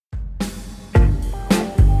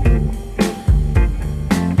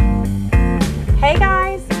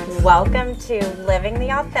Welcome to Living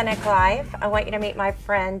the Authentic Life. I want you to meet my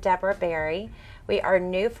friend, Deborah Berry. We are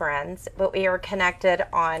new friends, but we are connected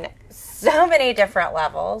on so many different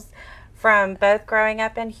levels, from both growing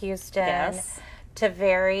up in Houston to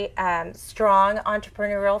very strong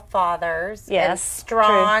entrepreneurial fathers and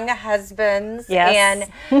strong husbands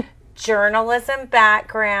and journalism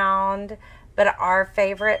background. But our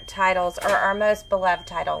favorite titles, or our most beloved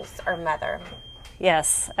titles, are mother.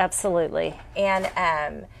 Yes, absolutely.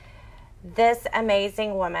 And this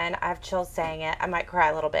amazing woman, I have chills saying it, I might cry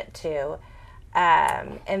a little bit too,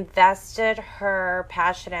 invested her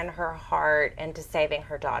passion and her heart into saving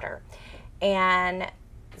her daughter. And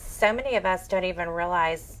so many of us don't even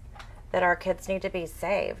realize that our kids need to be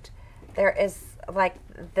saved. There is like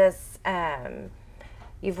this,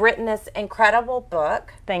 you've written this incredible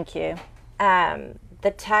book. Thank you.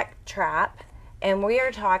 The Tech Trap, and we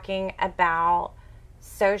are talking about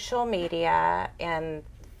social media and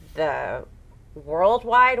the World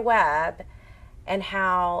Wide Web, and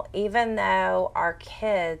how even though our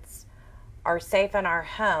kids are safe in our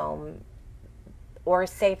home or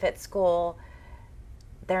safe at school,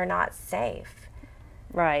 they're not safe.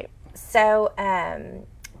 Right. So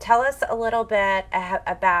tell us a little bit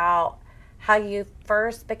about how you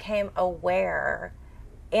first became aware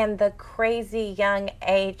and the crazy young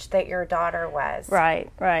age that your daughter was.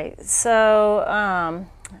 Right. So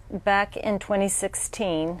back in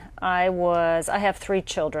 2016, I have 3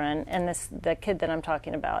 children, and the kid that I'm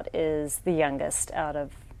talking about is the youngest out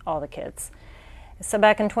of all the kids. So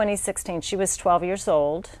back in 2016, she was 12 years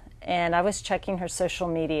old, and I was checking her social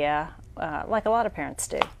media like a lot of parents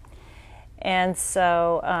do. And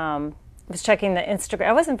so I was checking the Instagram.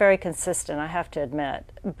 I wasn't very consistent, I have to admit,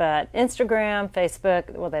 but Instagram, Facebook,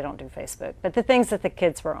 well, they don't do Facebook, but the things that the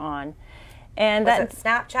kids were on. And was it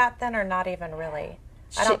Snapchat then, or not even really?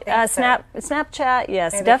 I don't think so. Snapchat,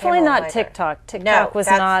 yes. Maybe definitely not later. TikTok. TikTok was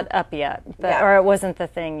not up yet, or it wasn't the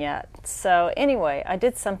thing yet. So anyway, I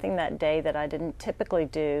did something that day that I didn't typically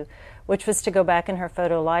do, which was to go back in her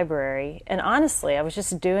photo library. And honestly, I was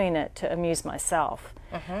just doing it to amuse myself.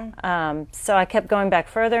 So I kept going back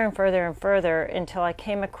further and further and further until I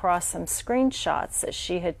came across some screenshots that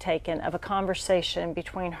she had taken of a conversation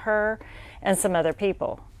between her and some other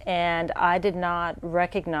people. And I did not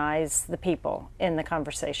recognize the people in the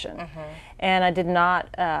conversation. And I did not,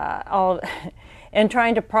 in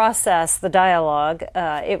trying to process the dialogue,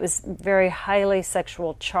 it was very highly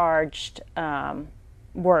sexual charged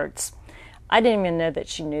words. I didn't even know that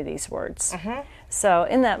she knew these words. So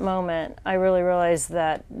in that moment, I really realized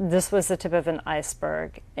that this was the tip of an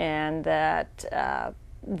iceberg, and that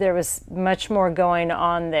there was much more going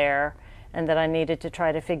on there, and that I needed to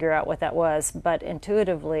try to figure out what that was. But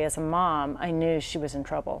intuitively, as a mom, I knew she was in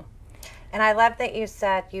trouble. And I love that you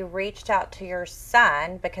said you reached out to your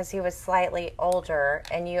son because he was slightly older,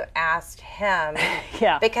 and you asked him.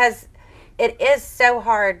 Because it is so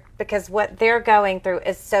hard, because what they're going through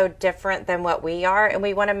is so different than what we are, and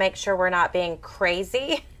we want to make sure we're not being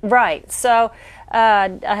crazy. Right. So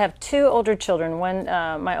I have 2 older children. One,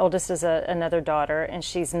 my oldest is another daughter, and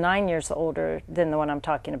she's 9 years older than the one I'm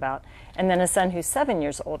talking about, and then a son who's 7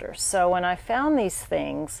 years older. So when I found these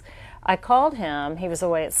things, I called him. He was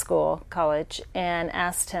away at school, college, and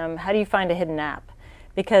asked him, how do you find a hidden app?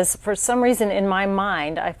 Because for some reason in my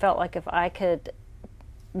mind, I felt like if I could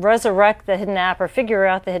resurrect the hidden app or figure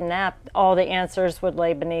out the hidden app, all the answers would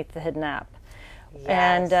lay beneath the hidden app.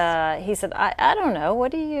 And he said, I don't know,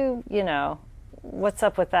 what do you know, what's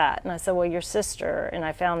up with that? And I said, well, your sister and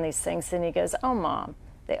I found these things. And he goes, oh, Mom,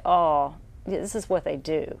 this is what they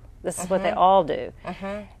do. This is what they all do.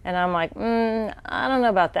 And I'm like, I don't know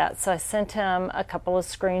about that. So I sent him a couple of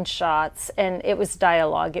screenshots, and it was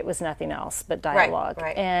dialogue. It was nothing else but dialogue.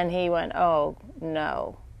 Right. And he went, oh,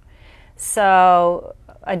 no. So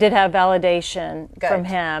I did have validation from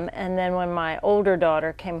him. And then when my older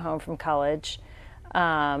daughter came home from college,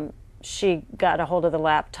 she got a hold of the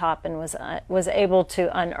laptop and was able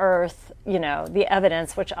to unearth, the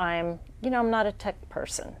evidence, which I'm not a tech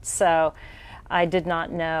person. So I did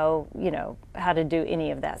not know, how to do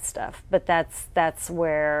any of that stuff. But that's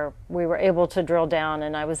where we were able to drill down,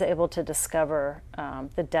 and I was able to discover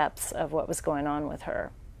the depths of what was going on with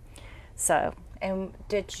her. So. And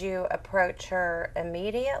did you approach her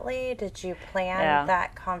immediately? Did you plan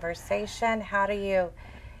that conversation? How do you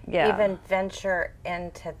even venture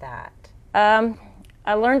into that?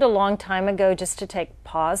 I learned a long time ago just to take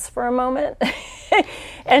pause for a moment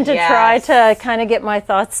and to try to kind of get my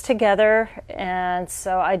thoughts together. And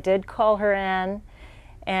so I did call her in,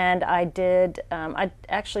 and I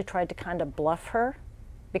actually tried to kind of bluff her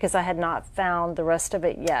because I had not found the rest of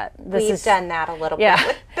it yet. We've done that a little bit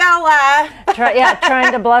with Bella.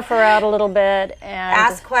 Trying to bluff her out a little bit and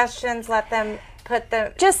ask questions. Let them put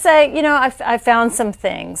the. Just say, I found some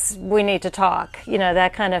things. We need to talk.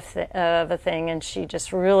 That kind of a thing. And she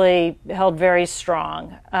just really held very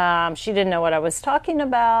strong. She didn't know what I was talking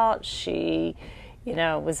about. She,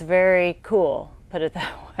 was very cool. Put it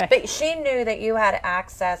that way. But she knew that you had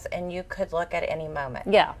access and you could look at any moment.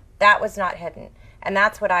 Yeah. That was not hidden. And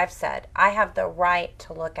that's what I've said. I have the right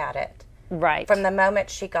to look at it. Right. From the moment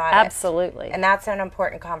she got Absolutely. it. And that's an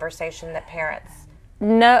important conversation that parents...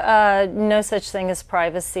 No such thing as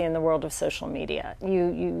privacy in the world of social media.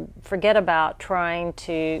 You forget about trying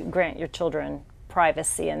to grant your children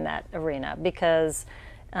privacy in that arena because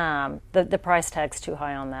the price tag's too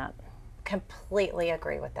high on that. Completely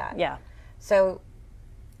agree with that. Yeah. So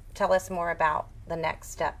tell us more about the next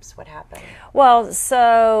steps. What happened? Well,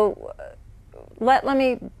 so let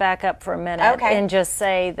me back up for a minute and just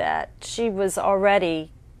say that she was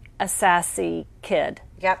already a sassy kid.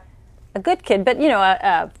 Yep. A good kid, but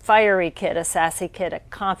a fiery kid, a sassy kid, a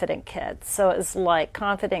confident kid. So it's like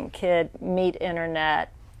confident kid meet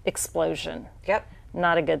internet explosion. Yep.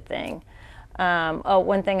 Not a good thing.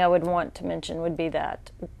 One thing I would want to mention would be that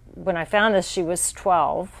when I found this, she was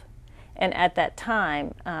 12. And at that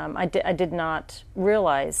time, I did not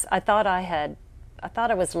realize. I thought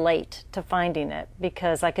I was late to finding it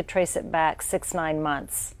because I could trace it back 6-9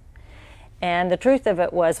 months. And the truth of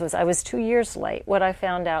it was I was 2 years late. What I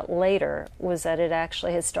found out later was that it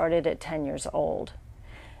actually had started at 10 years old.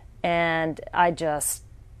 And I just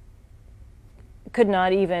could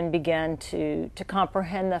not even begin to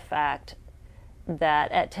comprehend the fact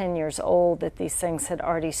that at 10 years old that these things had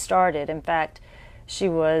already started. In fact, she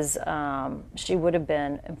would have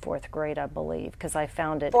been in 4th grade, I believe, because I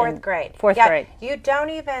found it Fourth grade. You don't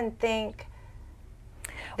even think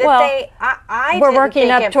that we're working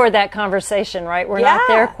up toward that conversation, right? We're not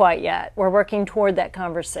there quite yet. We're working toward that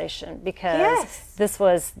conversation because this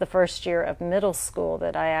was the first year of middle school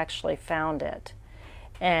that I actually found it.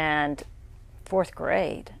 And 4th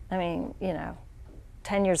grade, 10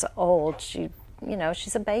 years old,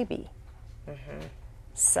 she's a baby. Mm-hmm.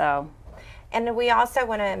 So... And we also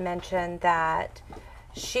want to mention that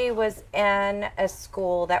she was in a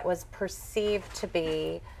school that was perceived to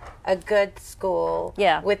be a good school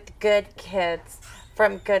with good kids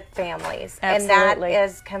from good families. Absolutely. And that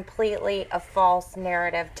is completely a false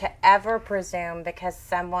narrative to ever presume because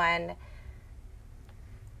someone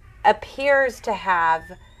appears to have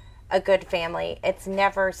a good family. It's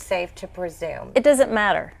never safe to presume. It doesn't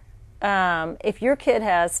matter. If your kid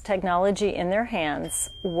has technology in their hands,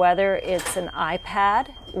 whether it's an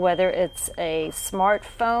iPad, whether it's a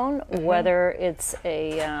smartphone, whether it's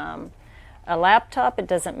a laptop, it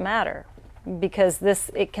doesn't matter because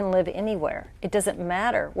it can live anywhere. It doesn't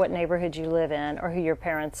matter what neighborhood you live in or who your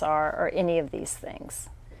parents are or any of these things.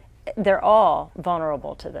 They're all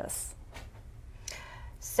vulnerable to this.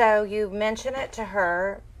 So you mention it to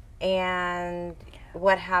her and...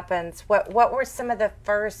 What happens? What were some of the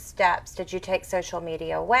first steps? Did you take social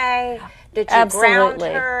media away? Did you ground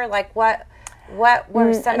her? Like what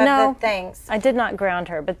were some of the things? I did not ground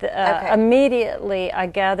her, but immediately I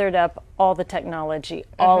gathered up all the technology,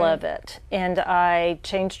 all of it, and I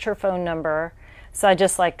changed her phone number. So I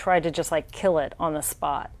just tried to kill it on the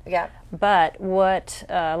spot. Yeah. But what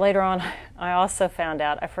later on I also found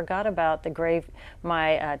out, I forgot about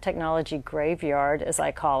my technology graveyard, as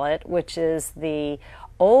I call it, which is the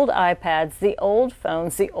old iPads, the old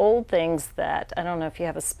phones, the old things that, I don't know if you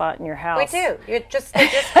have a spot in your house. We do. You just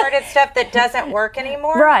discarded stuff that doesn't work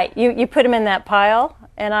anymore? Right. You put them in that pile,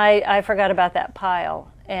 and I forgot about that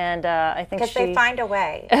pile. And I think because they find a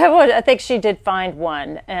way. Well, I think she did find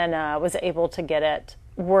one and was able to get it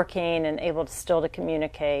working and able to still to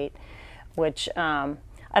communicate, which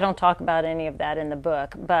I don't talk about any of that in the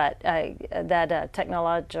book. But that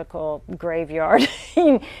technological graveyard,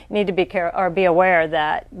 you need to be aware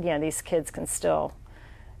that these kids can still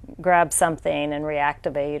grab something and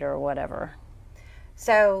reactivate or whatever.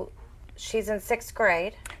 So she's in 6th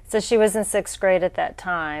grade. So she was in 6th grade at that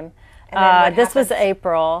time. This was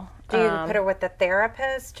April. Do you put her with a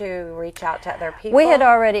therapist to reach out to other people? We had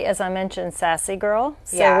already, as I mentioned, Sassy Girl.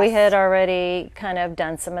 So we had already kind of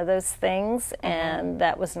done some of those things, and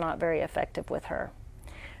that was not very effective with her.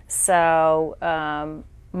 So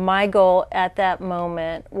my goal at that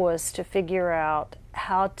moment was to figure out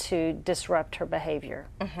how to disrupt her behavior.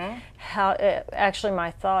 Actually,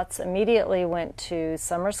 my thoughts immediately went to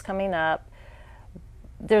summer's coming up.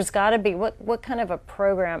 There's got to be what kind of a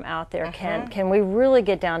program out there can we really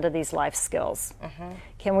get down to these life skills?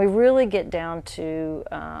 Can we really get down to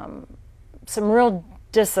some real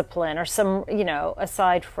discipline or some,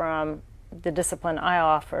 aside from the discipline I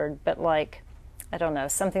offered, but like, I don't know,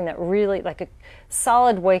 something that really, like a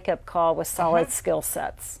solid wake-up call with solid skill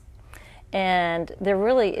sets. And there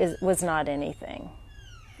really was not anything,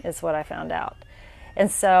 is what I found out. And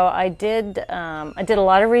so I did a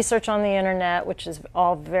lot of research on the internet, which is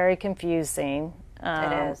all very confusing.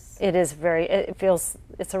 It is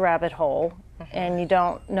it's a rabbit hole, and you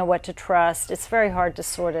don't know what to trust. It's very hard to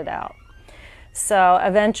sort it out. So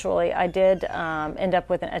eventually I did end up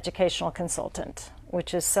with an educational consultant,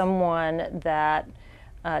 which is someone that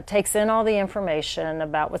takes in all the information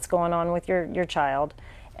about what's going on with your child,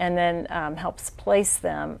 and then helps place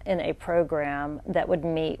them in a program that would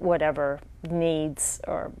meet whatever needs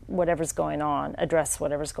or whatever's going on, address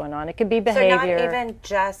whatever's going on. It could be behavior. So not even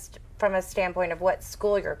just from a standpoint of what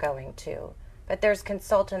school you're going to, but there's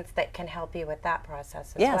consultants that can help you with that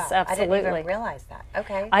process as well. Yes, absolutely. I didn't even realize that.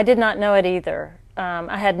 Okay. I did not know it either.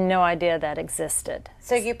 I had no idea that existed.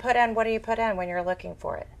 So you put in, what do you put in when you're looking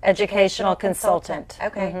for it? Educational consultant.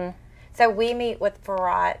 Okay. So we meet with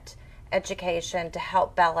Farrat Education to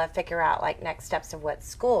help Bella figure out like next steps of what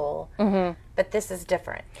school, but this is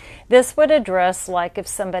different. This would address like if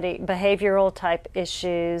somebody, behavioral type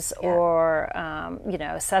issues or,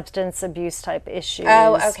 substance abuse type issues.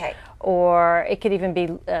 Oh, okay. Or it could even be,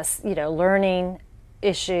 learning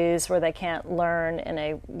issues where they can't learn in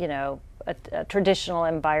a traditional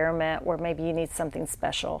environment where maybe you need something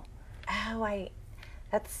special. Oh,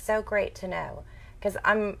 that's so great to know, because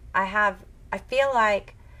I feel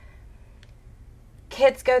like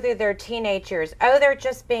kids go through their teenage years. Oh, they're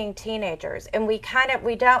just being teenagers. And we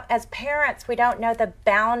don't, as parents, we don't know the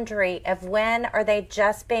boundary of when are they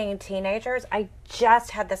just being teenagers. I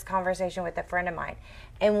just had this conversation with a friend of mine.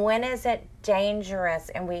 And when is it dangerous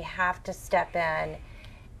and we have to step in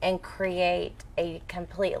and create a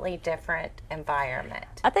completely different environment?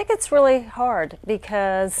 I think it's really hard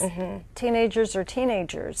because teenagers are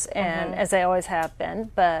teenagers, and as they always have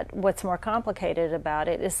been. But what's more complicated about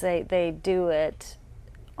it is they do it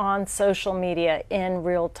on social media in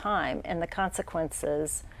real time, and the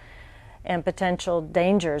consequences and potential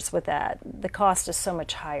dangers with that, the cost is so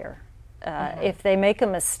much higher. If they make a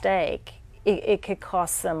mistake, it could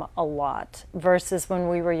cost them a lot, versus when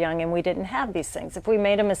we were young and we didn't have these things. If we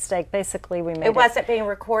made a mistake, basically we made it wasn't being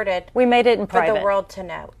recorded. We made it in private. For the world to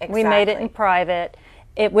know. Exactly. We made it in private.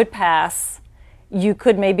 It would pass. You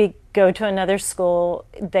could maybe go to another school.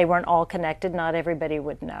 They weren't all connected. Not everybody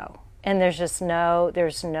would know. And there's no.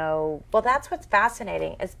 Well, that's what's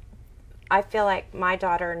fascinating is I feel like my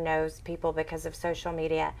daughter knows people because of social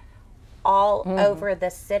media all over the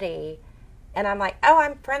city. And I'm like, oh,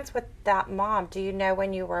 I'm friends with that mom. Do you know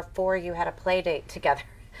when you were 4 you had a play date together?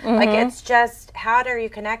 Like, it's just, how are you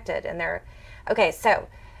connected? And okay, so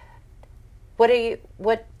what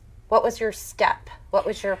was your step? What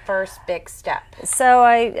was your first big step?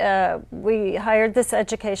 So we hired this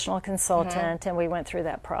educational consultant, and we went through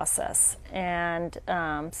that process. And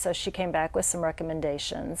so she came back with some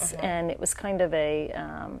recommendations, and it was kind of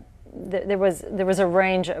there was a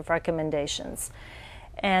range of recommendations.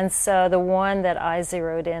 And so the one that I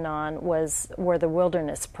zeroed in on were the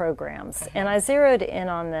wilderness programs. And I zeroed in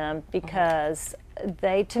on them because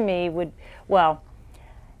they, to me,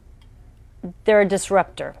 they're a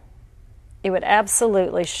disruptor. It would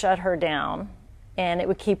absolutely shut her down, and it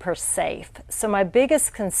would keep her safe. So my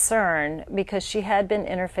biggest concern, because she had been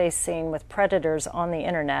interfacing with predators on the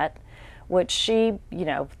internet, which she,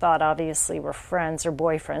 thought obviously were friends or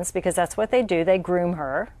boyfriends, because that's what they do. They groom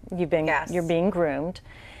her. You're being groomed.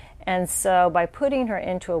 And so by putting her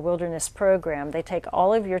into a wilderness program, they take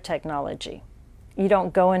all of your technology. You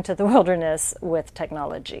don't go into the wilderness with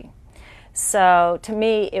technology. So to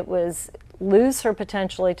me, it was lose her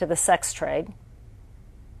potentially to the sex trade,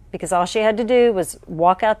 because all she had to do was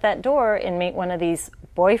walk out that door and meet one of these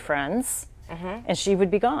boyfriends, and she would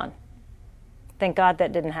be gone. Thank God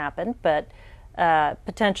that didn't happen, but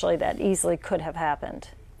potentially that easily could have happened.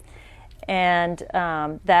 And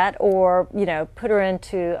that, or, put her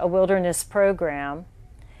into a wilderness program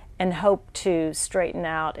and hope to straighten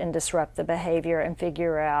out and disrupt the behavior and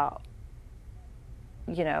figure out,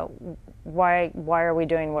 why are we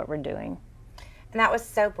doing what we're doing? And that was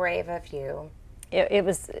so brave of you. It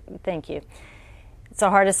was, thank you. It's the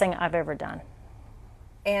hardest thing I've ever done.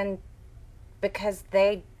 And because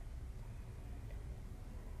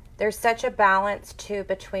there's such a balance, too,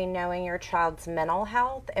 between knowing your child's mental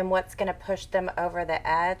health and what's going to push them over the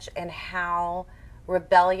edge and how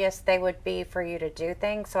rebellious they would be for you to do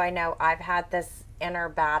things. So I know I've had this inner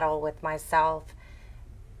battle with myself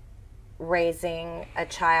raising a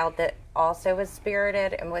child that also was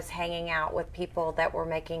spirited and was hanging out with people that were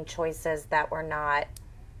making choices that were not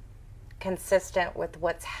consistent with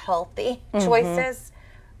what's healthy choices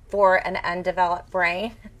for an undeveloped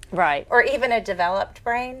brain. Right. Or even a developed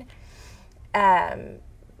brain.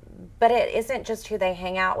 But it isn't just who they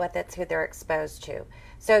hang out with, it's who they're exposed to.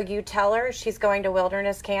 So you tell her she's going to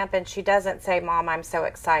wilderness camp and she doesn't say, Mom, I'm so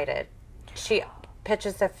excited. She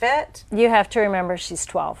pitches a fit. You have to remember she's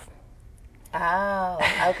 12. Oh,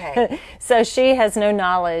 okay. So she has no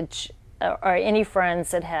knowledge or any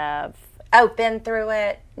friends that have... Oh, been through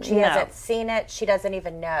it. She hasn't seen it. She doesn't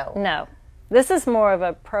even know. No. This is more of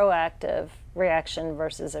a proactive reaction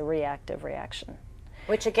versus a reactive reaction.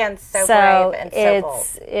 Which again, so brave and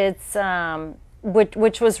so bold.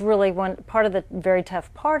 Which was really one part of the very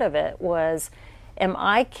tough part of it was, am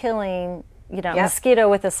I killing, a mosquito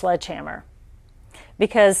with a sledgehammer?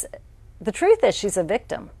 Because the truth is she's a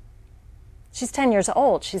victim. She's 10 years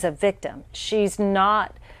old. She's a victim.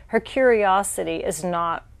 Her curiosity is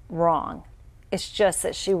not wrong. It's just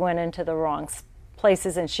that she went into the wrong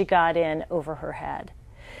places and she got in over her head.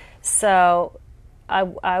 So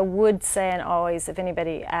I would say, and always if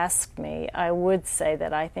anybody asked me, I would say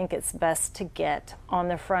that I think it's best to get on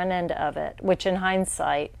the front end of it, which in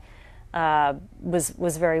hindsight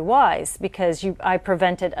was very wise because I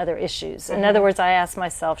prevented other issues. In other words, I asked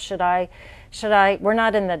myself, should I we're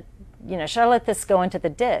not in the, should I let this go into the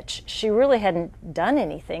ditch? She really hadn't done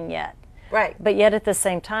anything yet. Right. But yet at the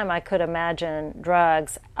same time, I could imagine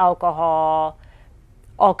drugs, alcohol,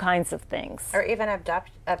 all kinds of things. Or even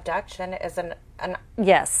abduction is an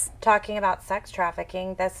yes. Talking about sex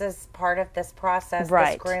trafficking, this is part of this process,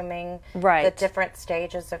 right. This grooming, right. The different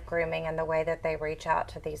stages of grooming and the way that they reach out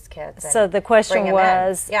to these kids. So the question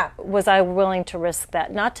was, was I willing to risk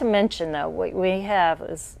that? Not to mention, though, we have,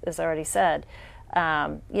 as I already said,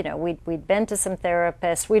 we'd been to some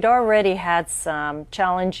therapists. We'd already had some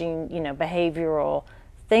challenging, behavioral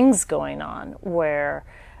things going on where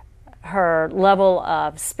her level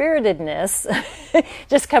of spiritedness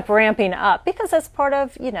just kept ramping up because that's part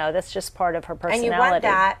of, that's just part of her personality. And you want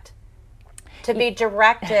that to be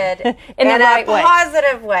directed in the right a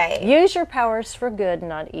positive way. Use your powers for good,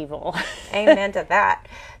 not evil. Amen to that.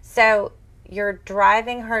 So you're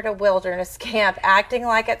driving her to wilderness camp, acting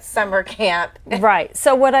like it's summer camp. Right.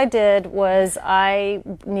 So what I did was I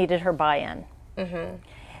needed her buy-in. Mm-hmm.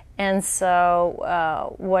 And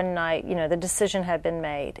so one night, the decision had been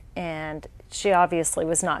made, and she obviously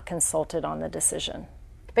was not consulted on the decision.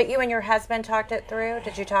 But you and your husband talked it through?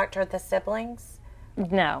 Did you talk to the siblings?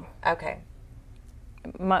 No. Okay.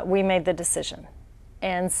 We made the decision.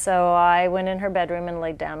 And so I went in her bedroom and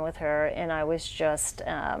laid down with her, and I was just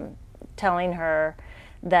telling her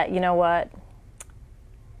that, you know what,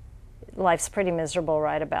 life's pretty miserable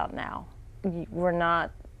right about now.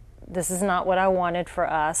 This is not what I wanted for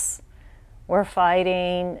us. We're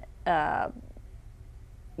fighting.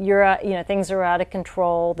 Things are out of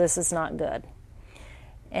control. This is not good.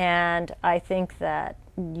 And I think that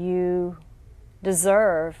you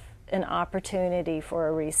deserve an opportunity for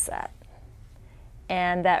a reset.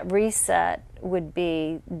 And that reset would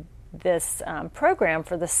be this program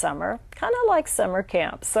for the summer, kind of like summer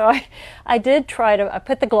camp. So I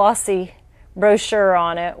put the glossy brochure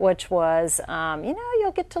on it, which was,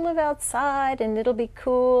 you'll get to live outside and it'll be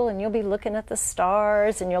cool and you'll be looking at the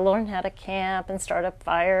stars and you'll learn how to camp and start a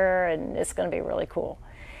fire and it's going to be really cool.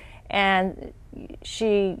 And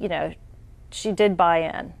she did buy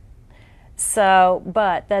in. So,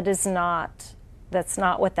 but that's not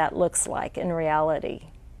what that looks like in reality.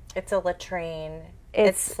 It's a latrine.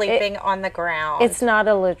 It's sleeping on the ground. It's not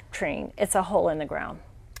a latrine. It's a hole in the ground.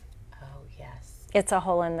 Oh, yes. It's a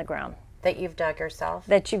hole in the ground. That you've dug yourself?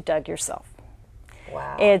 That you've dug yourself.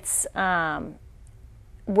 Wow. It's,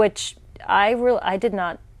 which I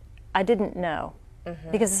didn't know.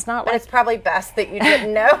 Mm-hmm. Because it's not but it's probably best that you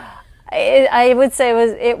didn't know. I would say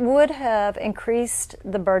it would have increased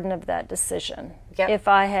the burden of that decision if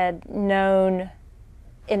I had known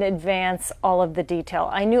in advance all of the detail.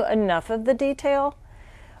 I knew enough of the detail,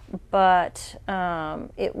 but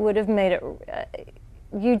it would have made it,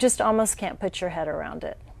 you just almost can't put your head around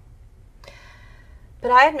it. But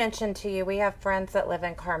I had mentioned to you, we have friends that live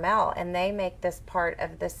in Carmel, and they make this part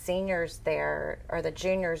of the seniors there, or the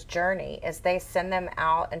juniors' journey, is they send them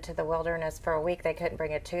out into the wilderness for a week. They couldn't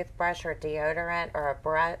bring a toothbrush or deodorant or a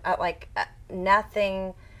brush,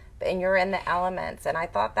 nothing, and you're in the elements. And I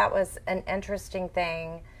thought that was an interesting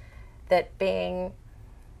thing, that being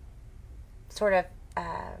sort of,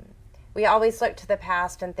 we always look to the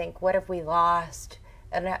past and think, what have we lost?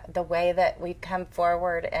 And the way that we've come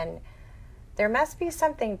forward, and There must be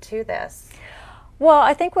something to this. Well,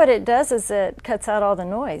 I think what it does is it cuts out all the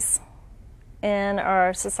noise. And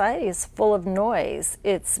our society is full of noise.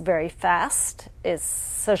 It's very fast. It's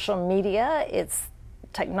social media. It's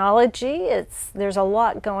technology. There's a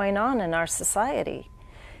lot going on in our society.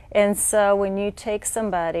 And so when you take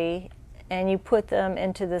somebody and you put them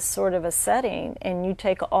into this sort of a setting and you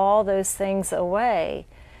take all those things away,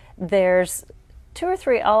 there's 2 or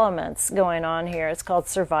 3 elements going on here. It's called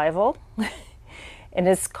survival, and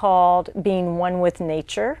it's called being one with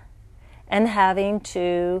nature, and having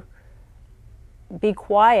to be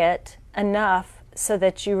quiet enough so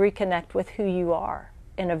that you reconnect with who you are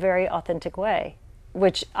in a very authentic way,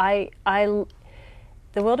 which the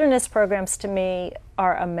wilderness programs to me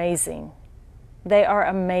are amazing. They are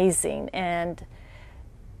amazing, and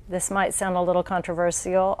this might sound a little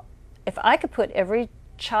controversial. If I could put every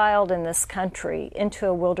child in this country into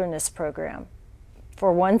a wilderness program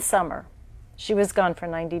for one summer, she was gone for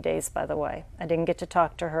 90 days, by the way. I didn't get to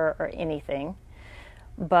talk to her or anything,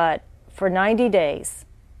 but for 90 days,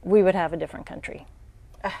 we would have a different country.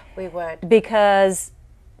 We would. Because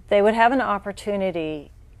they would have an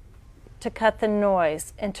opportunity to cut the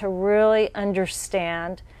noise and to really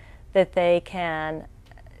understand that they can,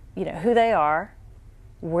 who they are,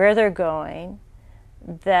 where they're going,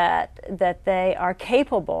 that they are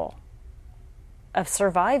capable of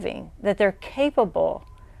surviving, that they're capable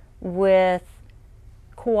with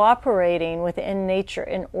cooperating within nature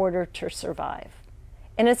in order to survive.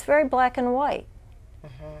 And it's very black and white.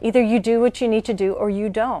 Mm-hmm. Either you do what you need to do or you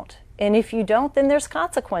don't. And if you don't, then there's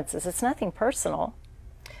consequences. It's nothing personal.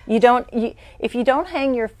 If you don't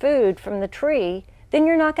hang your food from the tree, then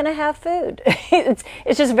you're not going to have food. It's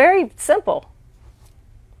just very simple.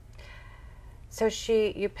 So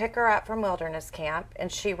you pick her up from wilderness camp, and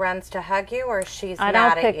she runs to hug you, or she's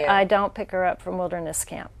mad at you? I don't pick her up from wilderness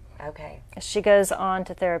camp. Okay. She goes on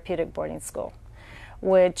to therapeutic boarding school,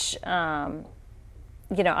 which,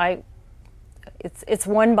 it's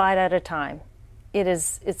one bite at a time.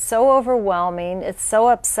 It's so overwhelming. It's so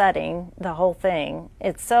upsetting, the whole thing.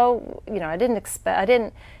 It's so, I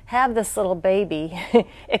didn't have this little baby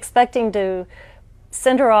expecting to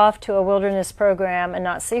send her off to a wilderness program and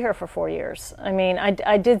not see her for 4 years. I mean,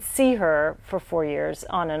 I did see her for 4 years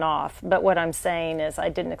on and off, but what I'm saying is I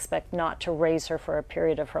didn't expect not to raise her for a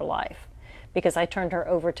period of her life because I turned her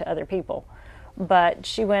over to other people. But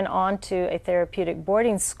she went on to a therapeutic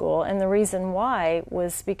boarding school, and the reason why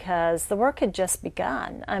was because the work had just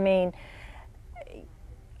begun. I mean,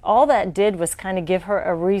 all that did was kind of give her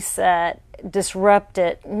a reset, disrupt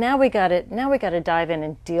it. Now we got to dive in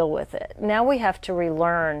and deal with it. Now we have to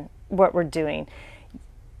relearn what we're doing.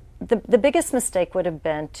 The biggest mistake would have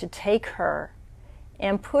been to take her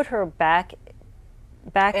and put her back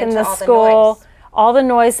in the school. All the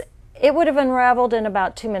noise. It would have unraveled in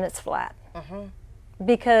about 2 minutes flat. Mm-hmm.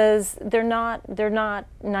 Because they're not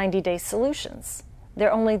 90-day solutions.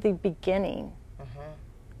 They're only the beginning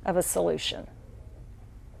of a solution.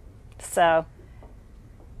 So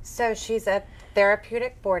she's at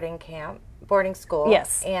therapeutic boarding school.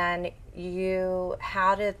 Yes. And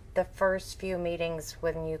how did the first few meetings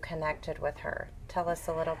when you connected with her? Tell us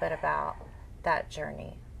a little bit about that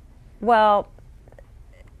journey. Well,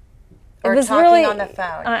 or it was talking really, on the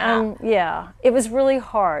phone. It was really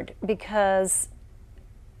hard because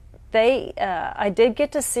I did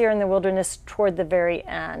get to see her in the wilderness toward the very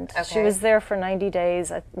end. Okay. She was there for 90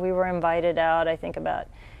 days. We were invited out, I think, about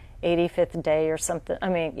 85th day or something.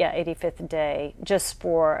 85th day, just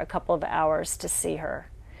for a couple of hours to see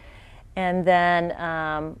her. And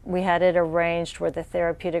then we had it arranged where the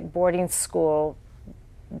therapeutic boarding school,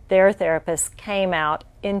 their therapist came out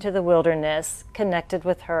into the wilderness, connected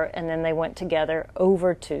with her, and then they went together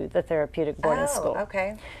over to the therapeutic boarding school.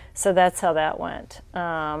 Okay. So that's how that went.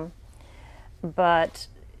 But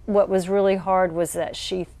what was really hard was that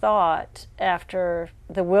she thought after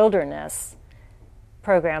the wilderness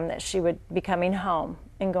program that she would be coming home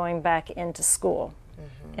and going back into school.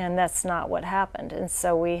 Mm-hmm. And that's not what happened. And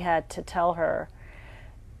so we had to tell her,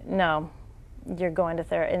 no, you're going to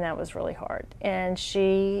therapy, and that was really hard. And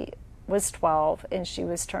she was 12, and she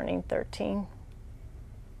was turning 13.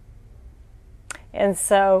 And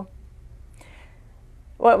so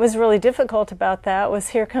what was really difficult about that was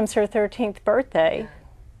here comes her 13th birthday,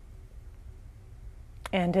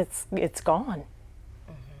 and it's gone.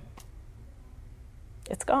 Mm-hmm.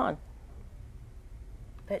 It's gone.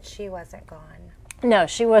 But she wasn't gone. No,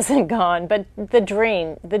 she wasn't gone, but the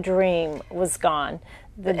dream was gone.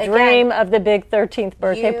 The dream of the big 13th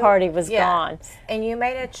birthday party was gone. And you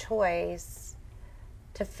made a choice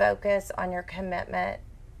to focus on your commitment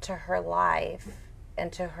to her life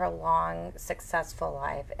into her long, successful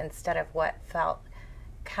life instead of what felt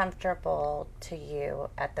comfortable to you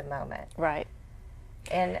at the moment. Right.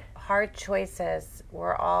 And hard choices,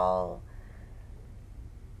 we're all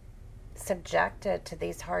subjected to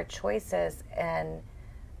these hard choices, and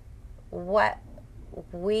what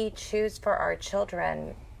we choose for our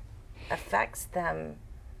children affects them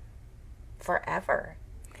forever.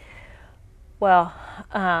 Well,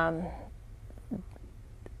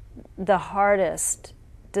 the hardest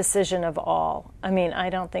decision of all, I mean, I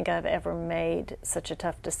don't think I've ever made such a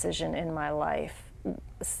tough decision in my life,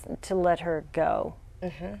 to let her go.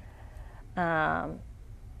 I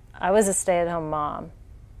was a stay-at-home mom.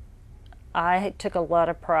 I took a lot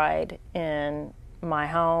of pride in my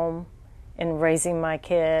home, in raising my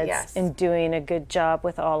kids, Yes. in doing a good job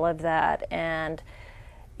with all of that. And,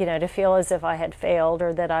 you know, to feel as if I had failed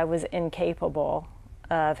or that I was incapable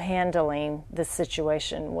of handling this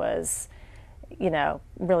situation was, you know,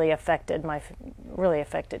 really affected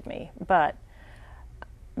me. But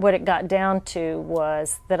what it got down to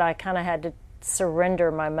was that I kind of had to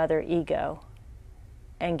surrender my mother ego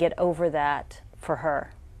and get over that for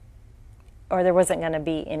her, or there wasn't going to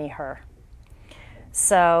be any her.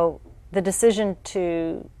 So the decision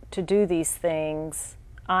to do these things,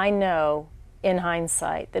 I know in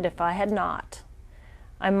hindsight that if I had not,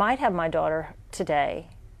 I might have my daughter today,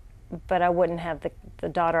 but I wouldn't have the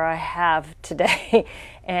daughter I have today.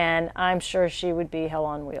 And I'm sure she would be hell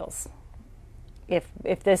on wheels.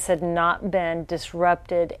 If this had not been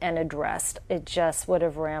disrupted and addressed, it just would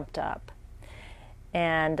have ramped up.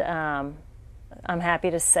 And I'm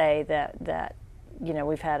happy to say that you know,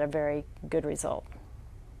 we've had a very good result.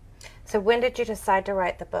 So when did you decide to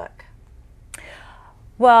write the book?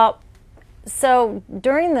 Well, so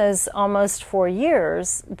during those almost 4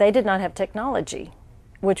 years, they did not have technology,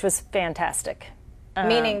 which was fantastic.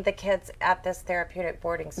 Meaning the kids at this therapeutic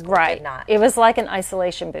boarding school Right. did not. It was like an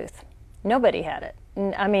isolation booth. Nobody had it.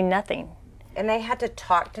 I mean, nothing. And they had to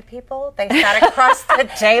talk to people? They sat across the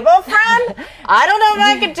table, friend? I don't know if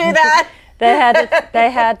I could do that.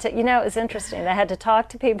 They had to, you know, it was interesting. They had to talk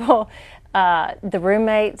to people. The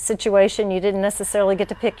roommate situation, you didn't necessarily get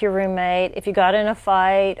to pick your roommate. If you got in a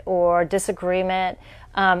fight or disagreement,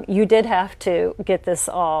 you did have to get this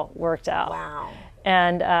all worked out. Wow.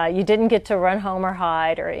 And you didn't get to run home or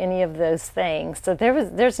hide or any of those things. So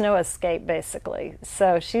there's no escape, basically.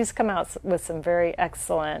 So she's come out with some very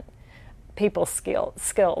excellent people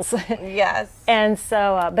skills. Yes. And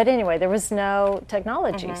so, but anyway, there was no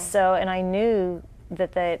technology. So, and I knew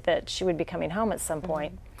that she would be coming home at some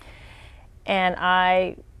point. And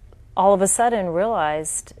I, all of a sudden,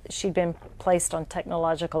 realized she'd been placed on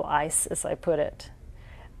technological ice, as I put it,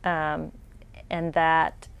 and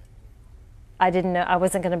that I didn't know I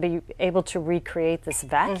wasn't going to be able to recreate this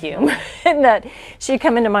vacuum, and that she'd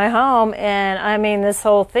come into my home, and I mean, this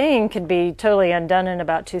whole thing could be totally undone in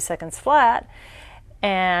about 2 seconds flat.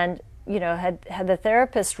 And you know, had the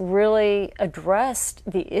therapist really addressed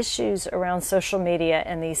the issues around social media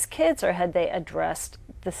and these kids, or had they addressed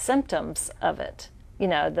the symptoms of it? You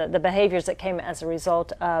know, the behaviors that came as a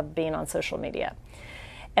result of being on social media.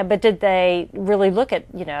 But did they really look at,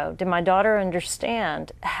 you know, did my daughter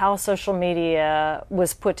understand how social media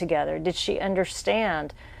was put together? Did she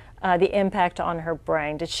understand the impact on her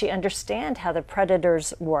brain? Did she understand how the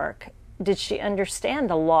predators work? Did she understand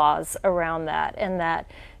the laws around that, and that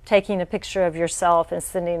taking a picture of yourself and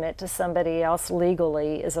sending it to somebody else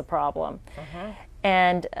legally is a problem?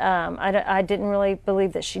 And I didn't really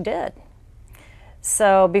believe that she did.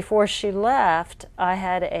 So before she left, I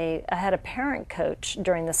had a parent coach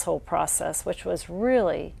during this whole process, which was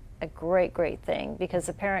really a great thing, because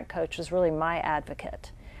the parent coach was really my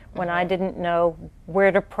advocate. When I didn't know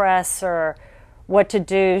where to press or what to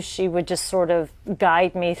do, she would just sort of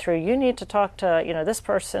guide me through, you need to talk to, you know, this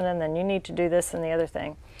person, and then you need to do this and the other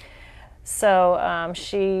thing. So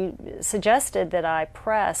she suggested that I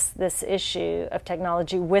press this issue of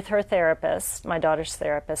technology with her therapist, my daughter's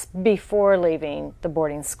therapist, before leaving the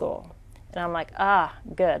boarding school. And I'm like,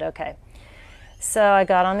 good, okay. So I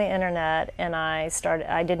got on the internet and I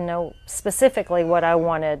didn't know specifically what I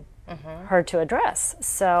wanted her to address.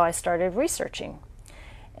 So I started researching.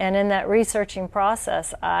 And in that researching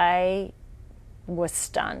process, I was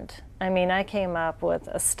stunned. I mean, I came up with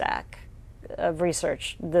a stack of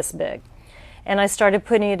research this big. And I started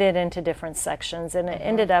putting it into different sections, and it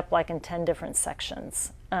ended up like in 10 different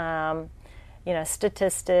sections. You know,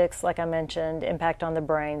 statistics, like I mentioned, impact on the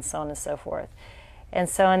brain, so on and so forth. And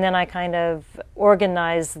then I kind of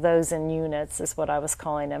organized those in units, is what I was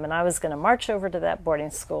calling them. And I was going to march over to that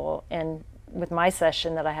boarding school and with my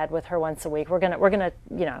session that I had with her once a week. We're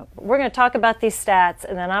gonna talk about these stats,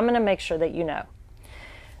 and then I'm gonna make sure that you know.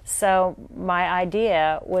 So my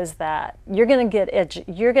idea was that I'm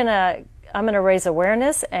gonna raise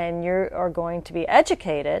awareness, and you are going to be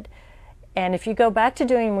educated. And if you go back to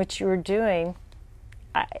doing what you were doing,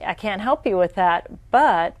 I can't help you with that.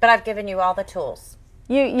 But I've given you all the tools.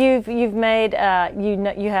 You've made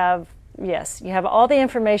you have all the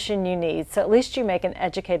information you need. So at least you make an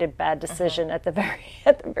educated bad decision at the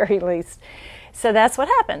very least. So that's what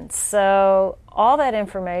happened. So all that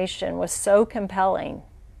information was so compelling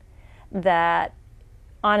that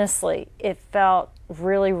honestly it felt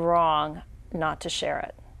really wrong not to share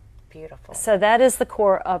it. Beautiful. So that is the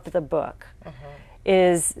core of the book.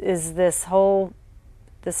 Is this whole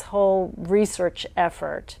research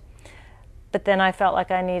effort. But then I felt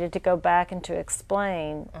like I needed to go back and to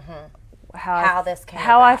explain how this came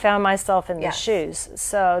how about. I found myself in these shoes.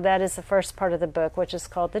 So that is the first part of the book, which is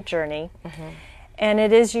called The Journey. And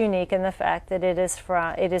it is unique in the fact that it is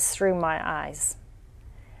through my eyes.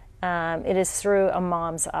 It is through a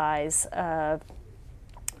mom's eyes,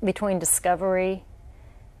 between discovery,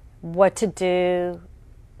 what to do,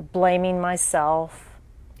 blaming myself.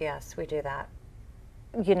 Yes, we do that.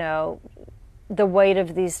 You know, the weight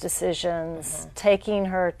of these decisions, taking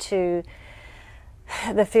her to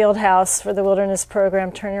the field house for the wilderness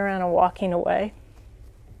program, turning around and walking away.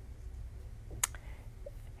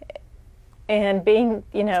 And being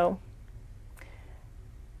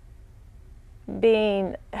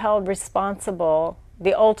held responsible,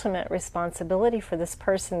 the ultimate responsibility for this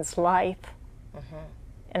person's life.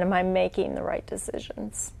 And am I making the right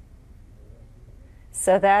decisions?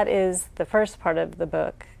 So that is the first part of the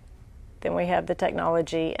book. Then we have the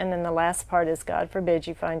technology, and then the last part is, God forbid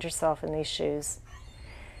you find yourself in these shoes.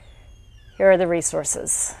 Here are the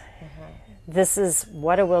resources. This is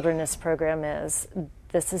what a wilderness program is.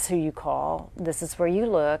 This is who you call. This is where you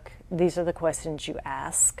look. These are the questions you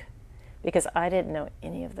ask. Because I didn't know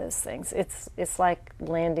any of those things. It's like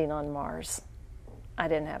landing on Mars. I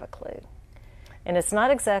didn't have a clue. And it's not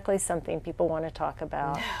exactly something people want to talk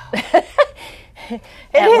about. No. It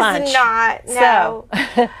is lunch. not. No.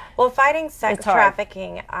 So, well, fighting sex hard.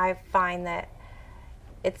 trafficking, I find that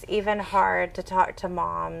it's even hard to talk to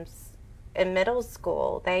moms in middle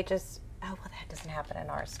school. They just, that doesn't happen in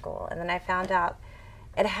our school. And then I found out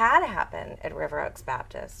it had happened at River Oaks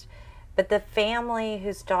Baptist. But the family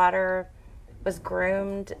whose daughter was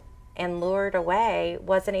groomed and lured away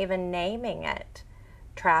wasn't even naming it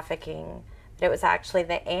trafficking. But it was actually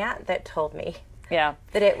the aunt that told me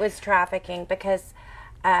that it was trafficking, because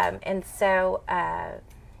and so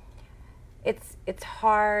it's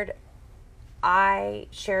hard. I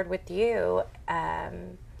shared with you,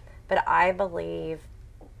 but I believe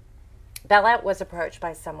Bella was approached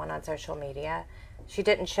by someone on social media. She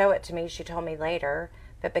didn't show it to me. She told me later.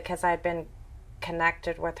 But because I'd been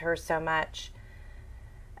connected with her so much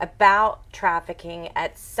about trafficking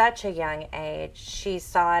at such a young age, she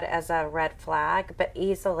saw it as a red flag, but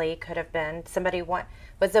easily could have been somebody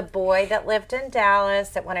was a boy that lived in Dallas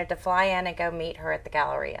that wanted to fly in and go meet her at the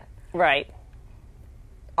Galleria. Right.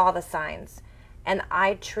 All the signs. And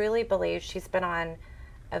I truly believe she's been on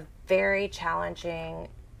a very challenging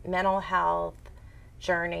mental health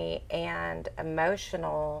journey and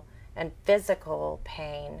emotional and physical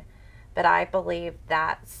pain, but I believe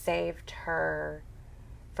that saved her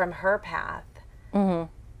from her path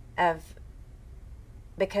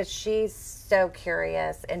because she's so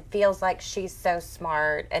curious and feels like she's so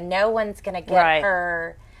smart and no one's going to get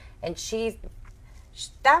her, and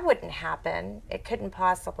that wouldn't happen. It couldn't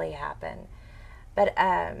possibly happen. But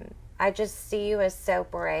I just see you as so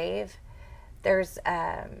brave. There's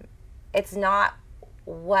it's not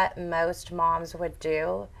what most moms would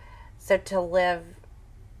do. So to live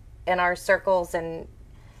in our circles and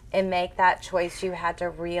make that choice, you had to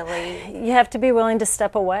really... You have to be willing to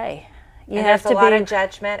step away. There's a lot of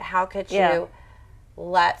judgment. How could you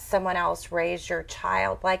let someone else raise your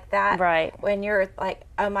child like that? Right. When you're like,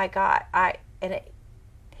 oh my God,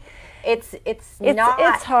 it's not...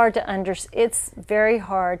 It's hard to it's very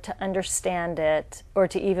hard to understand it or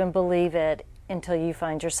to even believe it until you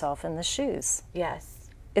find yourself in the shoes. Yes.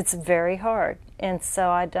 It's very hard. And so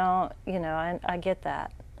I don't, I get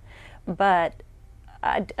that. But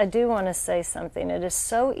I do want to say something. It is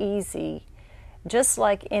so easy, just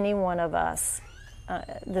like any one of us,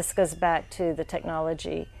 this goes back to the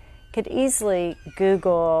technology, could easily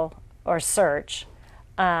Google or search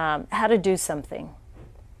how to do something.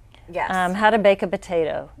 Yes. How to bake a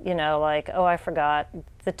potato, like, oh, I forgot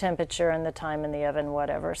the temperature and the time in the oven,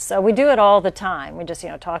 whatever. So we do it all the time. We just,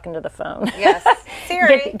 talking to the phone. Yes.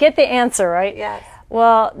 Siri. Get the answer, right? Yes.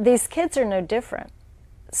 Well, these kids are no different.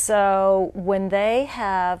 So when they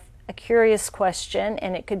have a curious question,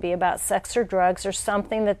 and it could be about sex or drugs or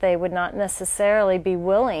something that they would not necessarily be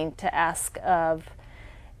willing to ask of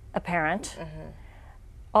a parent,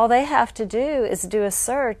 all they have to do is do a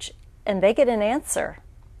search and they get an answer.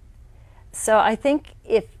 So I think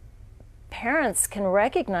if parents can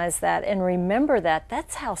recognize that and remember that,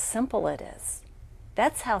 that's how simple it is.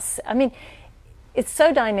 It's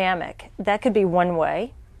so dynamic. That could be one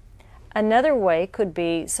way. Another way could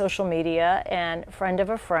be social media and friend of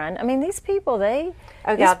a friend. I mean, these people, these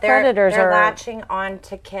predators they're are latching on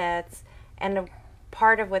to kids, and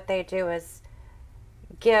part of what they do is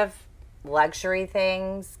give luxury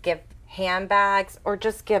things, give handbags, or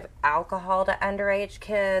just give alcohol to underage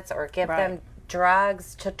kids, or give them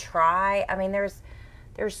drugs to try. I mean, there's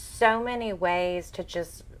so many ways to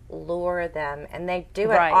just lure them, and they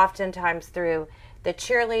do it oftentimes through the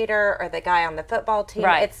cheerleader or the guy on the football team.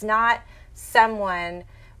 Right. It's not someone,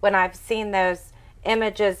 when I've seen those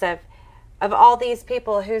images of all these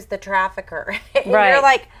people, who's the trafficker? And you're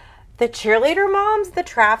like, the cheerleader mom's the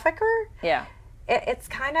trafficker? Yeah. It's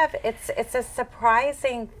kind of, it's a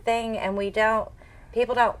surprising thing, and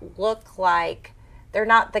people don't look like, they're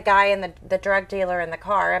not the guy and the drug dealer in the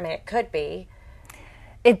car. I mean, it could be.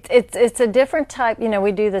 It's a different type.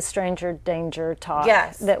 We do the stranger danger talk.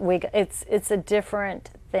 Yes. It's a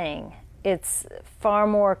different thing. It's far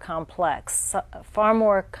more complex, far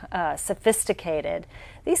more sophisticated.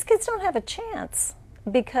 These kids don't have a chance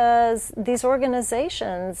because these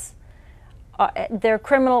organizations, they're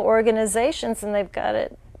criminal organizations, and they've got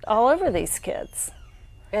it all over these kids.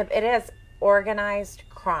 It is organized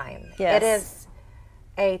crime. Yes. It is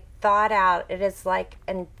a thought out. It is like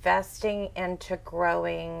investing into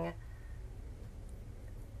growing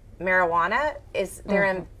marijuana. They're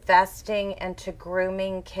investing into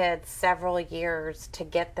grooming kids several years to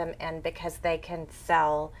get them in, because they can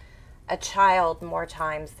sell a child more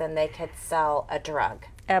times than they could sell a drug.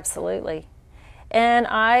 Absolutely. And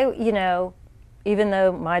I, even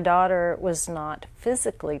though my daughter was not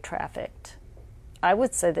physically trafficked, I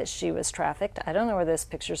would say that she was trafficked. I don't know where those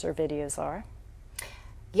pictures or videos are.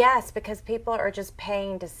 Yes, because people are just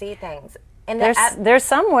paying to see things. And there's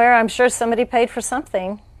somewhere. I'm sure somebody paid for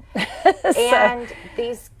something. And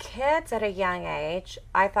these kids at a young age,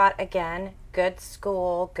 I thought, again, good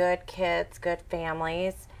school, good kids, good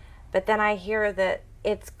families. But then I hear that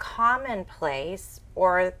it's commonplace,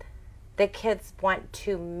 or the kids want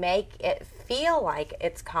to make it feel like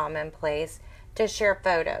it's commonplace to share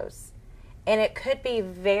photos. And it could be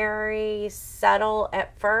very subtle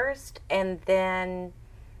at first, and then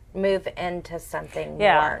move into something more.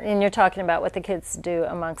 Yeah, and you're talking about what the kids do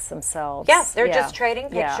amongst themselves. Yes, they're just trading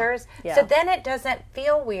pictures. Yeah. So then it doesn't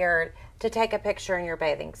feel weird to take a picture in your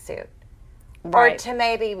bathing suit. Right. Or to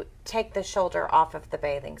maybe take the shoulder off of the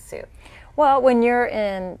bathing suit. Well, when you're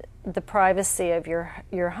in the privacy of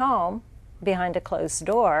your home, behind a closed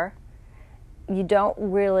door, you don't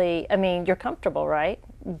really, you're comfortable, right?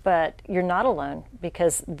 But you're not alone,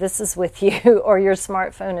 because this is with you, or your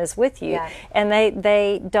smartphone is with you. Yeah. And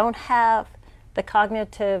they don't have the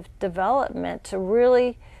cognitive development to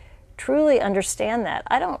really, truly understand that.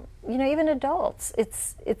 I don't, even adults,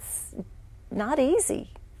 it's not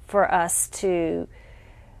easy for us to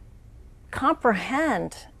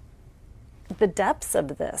comprehend the depths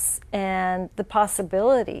of this and the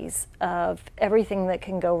possibilities of everything that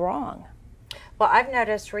can go wrong. Well, I've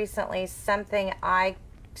noticed recently something I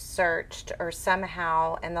searched, or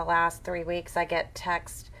somehow in the last 3 weeks, I get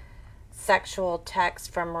sexual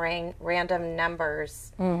text from random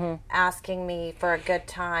numbers asking me for a good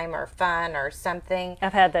time or fun or something.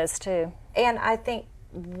 I've had those too. And I think,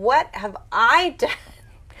 what have I done?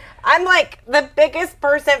 I'm like the biggest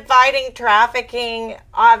person fighting trafficking,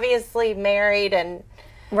 obviously married and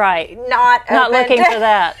not looking for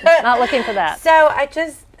that. Not looking for that. So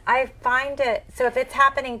I find it, so if it's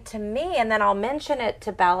happening to me, and then I'll mention it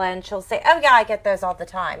to Bella, and she'll say, oh yeah, I get those all the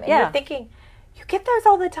time. And you're thinking, you get those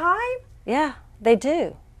all the time? Yeah, they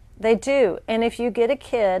do. They do. And if you get a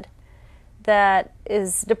kid that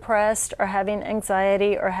is depressed or having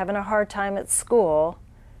anxiety or having a hard time at school,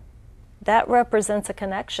 that represents a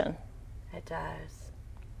connection. It does.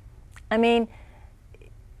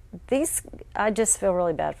 I just feel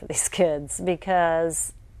really bad for these kids,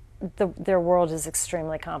 because their world is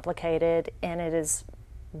extremely complicated, and it is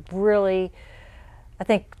really, I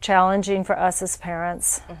think, challenging for us as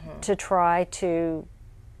parents to try to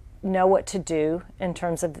know what to do in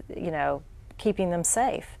terms of, keeping them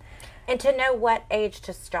safe. And to know what age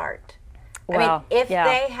to start. Well, if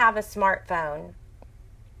they have a smartphone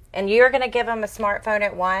and you're going to give them a smartphone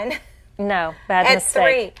at 1, no, bad at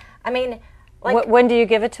mistake. 3, when do you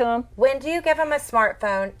give it to them? When do you give them a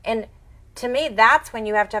smartphone? And to me, that's when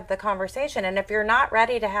you have to have the conversation. And if you're not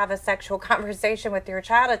ready to have a sexual conversation with your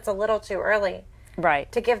child, it's a little too early.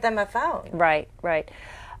 Right. To give them a phone. Right.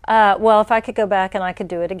 Well, if I could go back and I could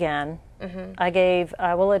do it again,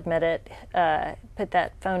 I will admit it, put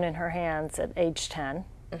that phone in her hands at age 10,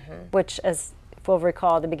 which, as we'll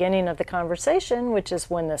recall, the beginning of the conversation, which is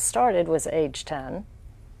when this started, was age 10.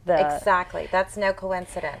 Exactly. That's no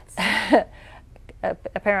coincidence.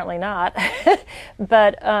 Apparently not.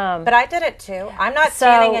 But I did it too. I'm not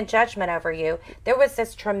standing in judgment over you. There was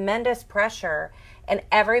this tremendous pressure, and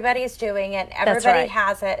everybody's doing it, and everybody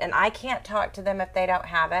has it, and I can't talk to them if they don't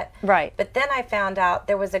have it. Right. But then I found out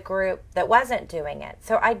there was a group that wasn't doing it.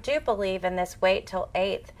 So I do believe in this wait till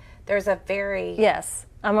 8th. There's a very... Yes,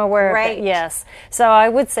 I'm aware of it, yes. So I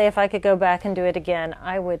would say if I could go back and do it again,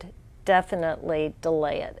 I would definitely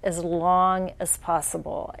delay it as long as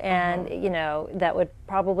possible. And, that would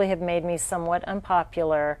probably have made me somewhat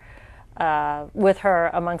unpopular with her,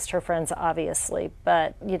 amongst her friends, obviously.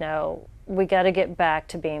 But, we got to get back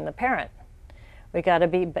to being the parent. We got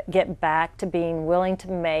to get back to being willing to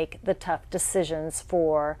make the tough decisions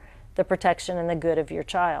for the protection and the good of your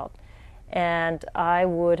child. And I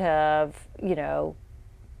would have,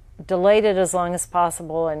 delayed it as long as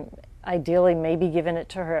possible, and ideally maybe given it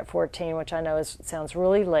to her at 14, which I know sounds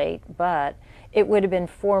really late, but it would have been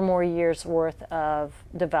 4 more years worth of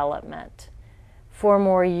development, 4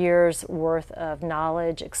 more years worth of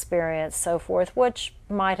knowledge, experience, so forth, which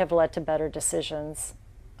might have led to better decisions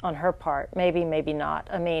on her part. Maybe not.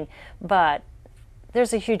 But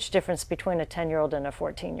there's a huge difference between a 10-year-old and a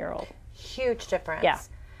 14-year-old. Huge difference.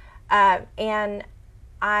 Yeah. And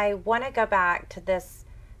I want to go back to this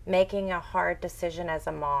making a hard decision as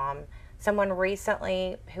a mom. Someone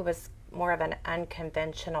recently who was more of an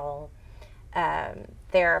unconventional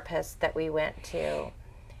therapist that we went to,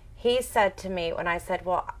 he said to me when I said,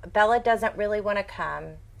 well, Bella doesn't really want to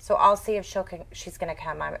come, so I'll see if she's going to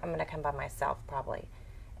come. I'm going to come by myself probably.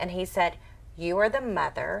 And he said, you are the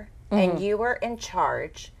mother and you are in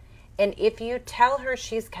charge. And if you tell her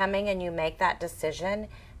she's coming and you make that decision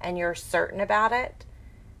and you're certain about it,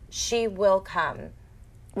 she will come.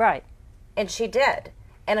 Right. And she did.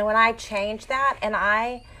 And when I changed that, and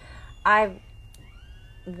I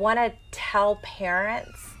want to tell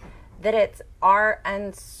parents that it's our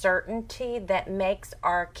uncertainty that makes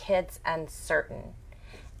our kids uncertain.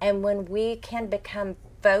 And when we can become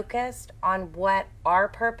focused on what our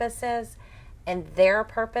purpose is and their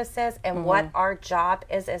purpose is and what our job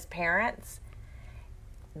is as parents,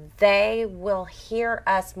 they will hear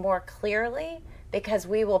us more clearly because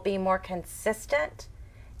we will be more consistent,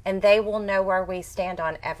 and they will know where we stand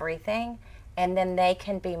on everything, and then they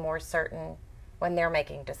can be more certain when they're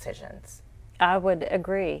making decisions. I would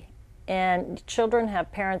agree. And children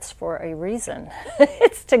have parents for a reason.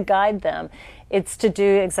 It's to guide them. It's to do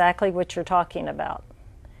exactly what you're talking about.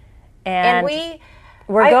 And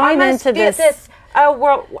we're going into this. Oh,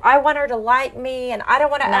 well, I want her to like me, and I don't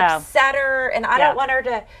want to upset her, and I don't want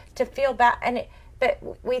her to feel bad. But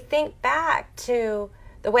we think back to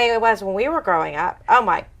the way it was when we were growing up. Oh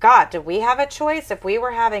my God, did we have a choice? If we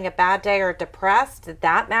were having a bad day or depressed, did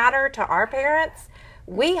that matter to our parents?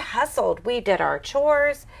 We hustled. We did our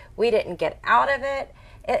chores. We didn't get out of it.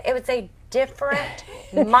 It was a different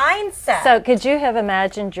mindset. So could you have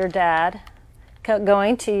imagined your dad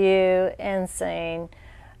going to you and saying,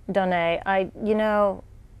 Danae,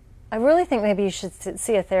 I really think maybe you should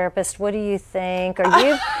see a therapist. What do you think? Or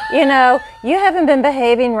you haven't been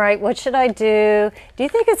behaving right. What should I do? Do you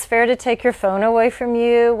think it's fair to take your phone away from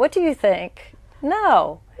you? What do you think?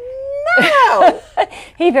 No.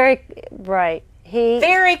 He very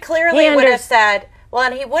clearly would have said, well,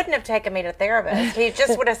 and he wouldn't have taken me to therapist. He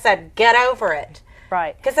just would have said, get over it.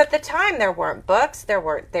 Right. Because at the time there weren't books, there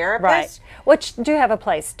weren't therapists. Right. Which do have a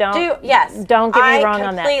place. Don't get me wrong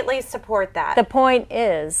on that. I completely support that. The point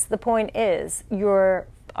is,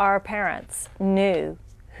 our parents knew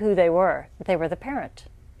who they were. They were the parent.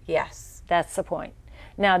 Yes. That's the point.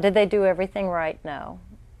 Now, did they do everything right? No.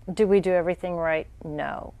 Do we do everything right?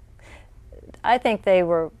 No. I think they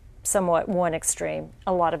were somewhat one extreme.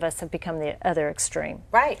 A lot of us have become the other extreme.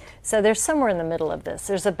 Right. So there's somewhere in the middle of this.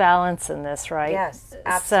 There's a balance in this, right? Yes,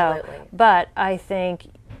 absolutely. But I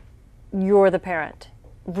think you're the parent.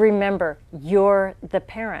 Remember, you're the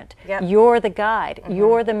parent. Yep. You're the guide.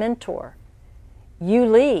 You're the mentor. You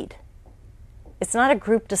lead. It's not a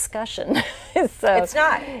group discussion. So it's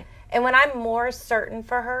not. And when I'm more certain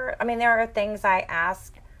for her, I mean, there are things I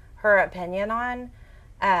ask her opinion on,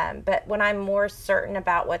 but when I'm more certain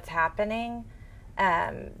about what's happening,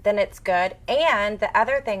 then it's good. And the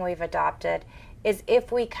other thing we've adopted is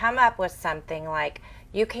if we come up with something like,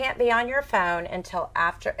 you can't be on your phone until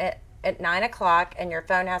after at 9 o'clock, and your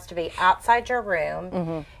phone has to be outside your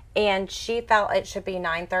room, and she felt it should be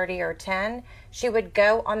 9:30 or 10, she would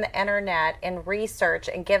go on the internet and research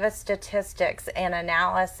and give us statistics and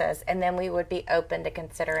analysis, and then we would be open to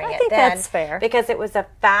considering it. I think that's fair. Because it was a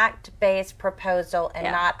fact-based proposal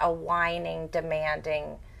and not a whining,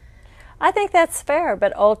 demanding. I think that's fair,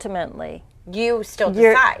 but ultimately, you still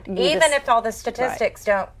decide. Even if all the statistics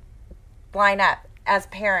don't line up, as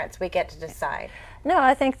parents, we get to decide. No,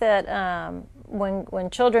 I think that when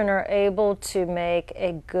children are able to make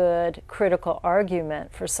a good critical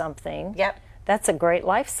argument for something, that's a great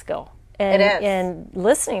life skill. And, it is. And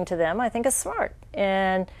listening to them, I think, is smart.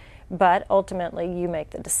 But ultimately, you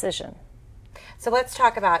make the decision. So let's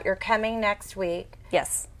talk about, you're coming next week.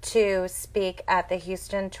 Yes. To speak at the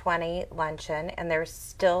Houston 20 luncheon, and there's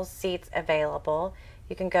still seats available.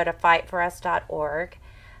 You can go to fightforus.org.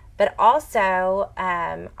 But also,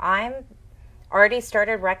 I'm already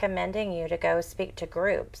started recommending you to go speak to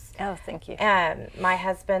groups. Oh, thank you. My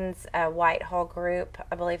husband's Whitehall group,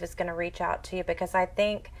 I believe, is going to reach out to you, because I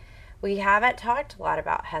think we haven't talked a lot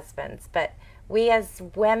about husbands, but we as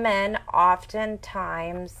women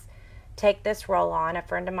oftentimes take this role on. A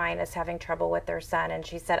friend of mine is having trouble with their son, and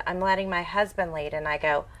she said, I'm letting my husband lead. And I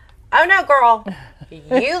go, oh no, girl,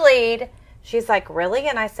 you lead. She's like, really?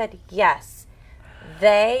 And I said, yes.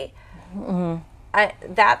 And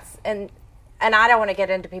I don't want to get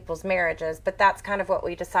into people's marriages, but that's kind of what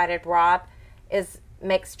we decided. Rob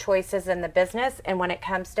makes choices in the business, and when it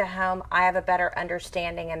comes to home, I have a better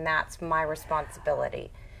understanding, and that's my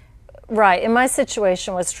responsibility. Right, and my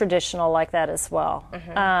situation was traditional like that as well.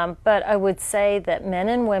 But I would say that men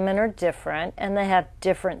and women are different, and they have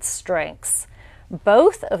different strengths.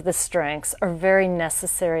 Both of the strengths are very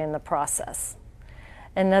necessary in the process.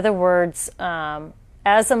 In other words,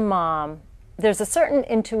 as a mom, there's a certain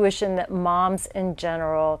intuition that moms in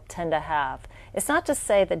general tend to have. It's not to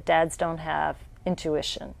say that dads don't have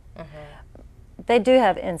intuition. They do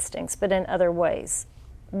have instincts, but in other ways.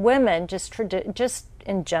 Women, just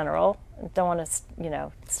in general, don't want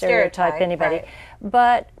to, stereotype anybody, right.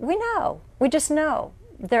 But we just know.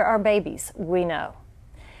 There are babies, we know.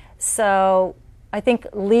 So I think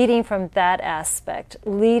leading from that aspect,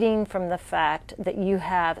 leading from the fact that you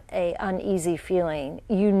have an uneasy feeling,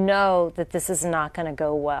 you know that this is not going to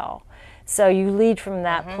go well. So you lead from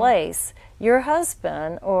that place. Your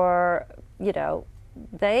husband, or,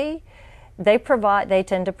 they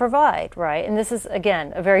tend to provide, right? And this is,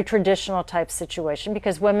 again, a very traditional type situation,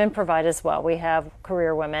 because women provide as well. We have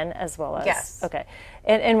career women as well as... Yes. Okay.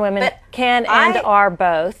 And women are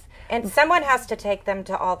both. And someone has to take them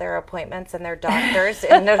to all their appointments and their doctors.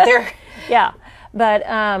 And their Yeah. But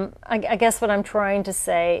I guess what I'm trying to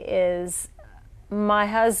say is my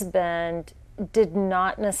husband did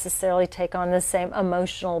not necessarily take on the same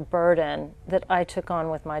emotional burden that I took on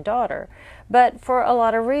with my daughter. But for a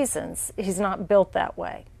lot of reasons, he's not built that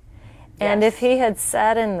way. And if he had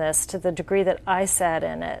sat in this to the degree that I sat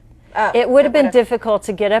in it, it would have been difficult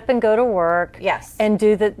to get up and go to work. Yes. And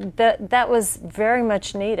do that was very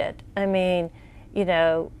much needed. I mean,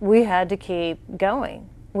 we had to keep going.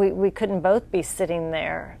 We couldn't both be sitting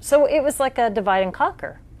there. So it was like a divide and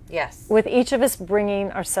conquer. Yes. With each of us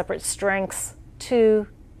bringing our separate strengths to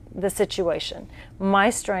the situation. My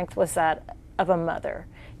strength was that of a mother.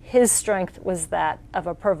 His strength was that of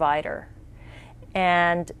a provider.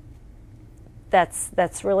 And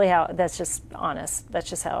that's really that's just honest. That's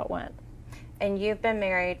just how it went. And you've been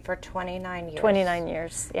married for 29 years. 29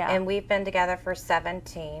 years, yeah. And we've been together for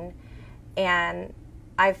 17. And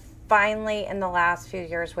I've finally, in the last few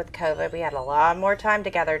years with COVID, we had a lot more time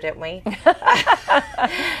together, didn't we?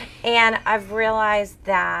 And I've realized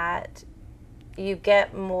that you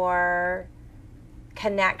get more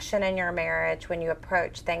connection in your marriage when you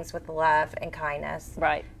approach things with love and kindness.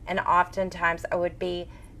 Right. And oftentimes I would be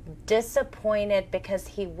disappointed because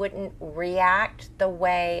he wouldn't react the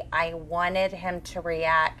way I wanted him to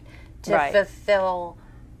react to fulfill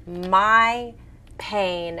my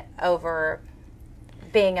pain over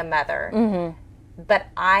being a mother. But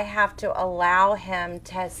I have to allow him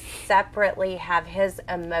to separately have his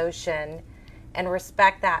emotion and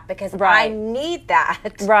respect that, because I need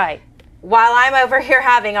that. Right. While I'm over here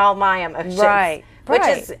having all my emotions. Right. Which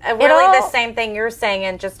is really the same thing you're saying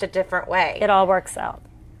in just a different way. It all works out.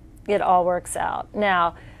 It all works out.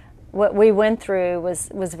 Now, what we went through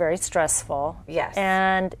was very stressful. Yes.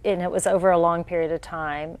 And it was over a long period of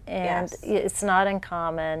time. And Yes. it's not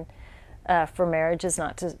uncommon for marriages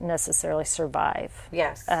not to necessarily survive.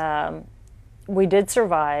 Yes. We did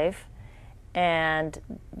survive, and,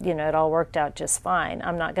 you know, it all worked out just fine.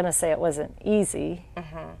 I'm not going to say it wasn't easy,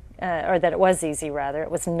 or that it was easy, rather.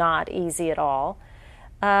 It was not easy at all.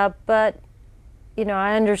 But, you know,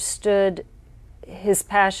 I understood his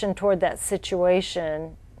passion toward that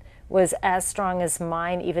situation was as strong as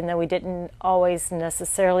mine, even though we didn't always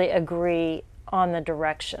necessarily agree on the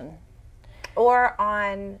direction. Or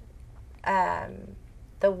on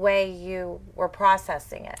the way you were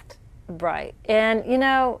processing it. Right. And, you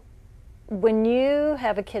know, when you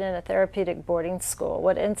have a kid in a therapeutic boarding school,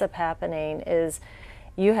 what ends up happening is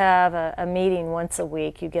you have a meeting once a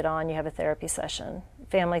week. You get on, you have a therapy session,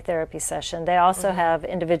 family therapy session. They also have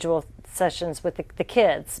individual sessions with the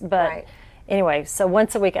kids. But Right. anyway, so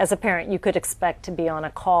once a week as a parent, you could expect to be on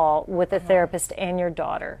a call with a therapist and your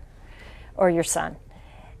daughter or your son.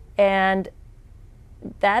 And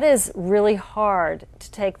that is really hard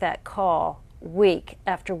to take that call week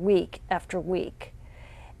after week after week.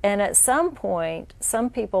 And at some point, some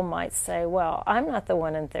people might say, well, I'm not the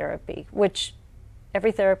one in therapy, which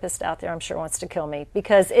every therapist out there, I'm sure, wants to kill me,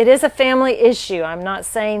 because it is a family issue. I'm not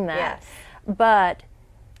saying that. Yes. But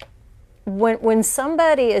when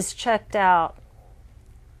somebody is checked out,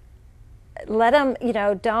 let them, you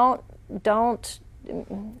know, don't,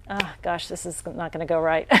 gosh, this is not going to go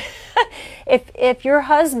right. If your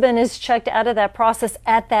husband is checked out of that process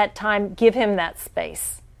at that time, give him that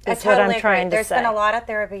space. That's what I'm trying to say. There's been a lot of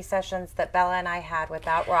therapy sessions that Bella and I had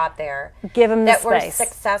without Rob there. Give him the that were space.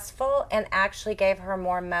 Successful and actually gave her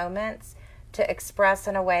more moments to express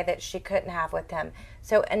in a way that she couldn't have with him.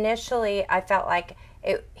 So initially, I felt like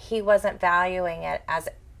he wasn't valuing it as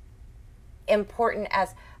important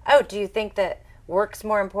as, oh, do you think that work's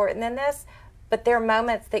more important than this? But there are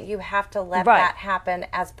moments that you have to let that happen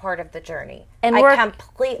as part of the journey. And I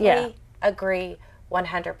completely agree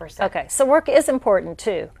 100%. Okay, so work is important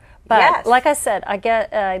too. But like I said, I get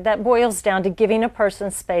that boils down to giving a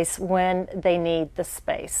person space when they need the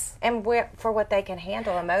space. And for what they can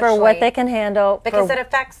handle emotionally. For what they can handle. Because it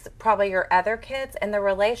affects probably your other kids and the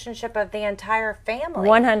relationship of the entire family.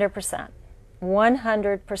 100%.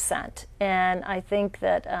 100%. And I think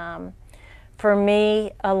that for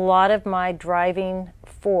me, a lot of my driving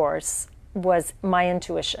force was my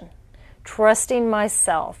intuition. Trusting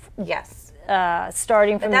myself. Yes.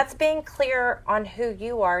 Starting from... But that's being clear on who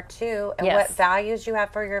you are, too, and what values you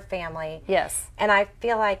have for your family. Yes. And I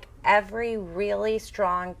feel like every really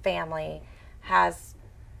strong family has,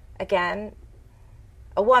 again,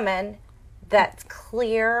 a woman that's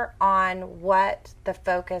clear on what the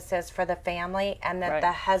focus is for the family, and that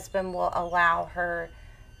the husband will allow her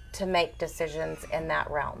to make decisions in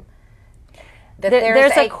that realm. That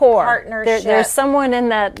there's a core. Partnership. There's someone in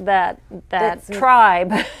that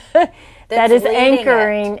tribe that is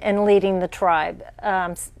anchoring and leading the tribe.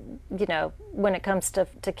 You know, when it comes to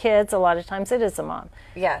kids, a lot of times it is a mom.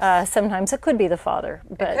 Yes. Sometimes it could be the father,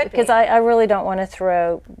 but because I really don't want to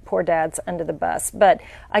throw poor dads under the bus. But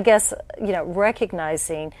I guess, you know,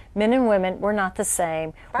 recognizing men and women, we're not the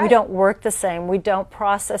same. Right. We don't work the same. We don't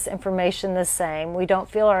process information the same. We don't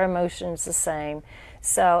feel our emotions the same.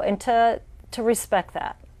 So, and to respect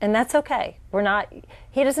that. And that's okay.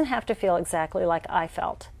 He doesn't have to feel exactly like I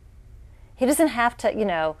felt. He doesn't have to, you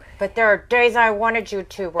know. But there are days I wanted you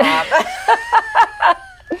to, Rob.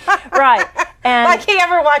 Right. And like he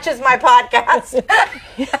ever watches my podcast.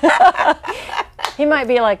 He might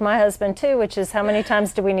be like my husband too, which is, how many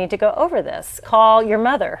times do we need to go over this? Call your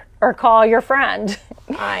mother or call your friend.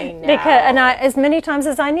 I know. As many times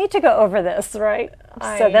as I need to go over this, right?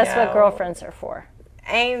 So that's what girlfriends are for.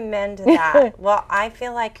 Amen to that. Well, I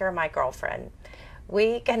feel like you're my girlfriend.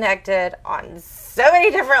 We connected on so many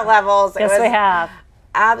different levels. Yes, we have.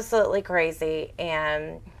 Absolutely crazy.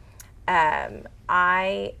 And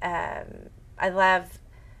I love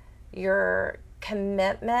your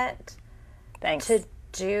commitment to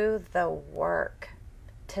do the work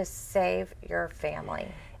to save your family.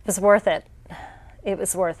 It was worth it. It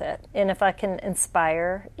was worth it. And if I can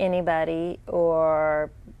inspire anybody or,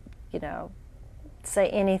 you know, say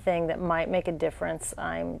anything that might make a difference,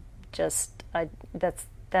 that's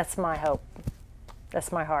my hope.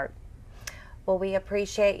 That's my heart. Well, we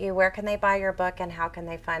appreciate you. Where can they buy your book, and how can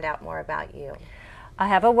they find out more about you? I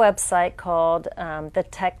have a website called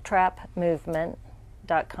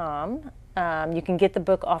thetechtrapmovement.com. You can get the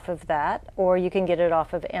book off of that, or you can get it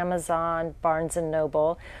off of Amazon, Barnes &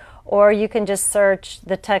 Noble, or you can just search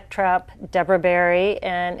The Tech Trap, Deborah Berry,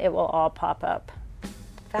 and it will all pop up.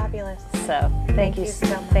 Fabulous. So thank you so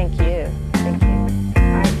much. Thank you.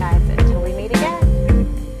 All right, guys, until we meet again.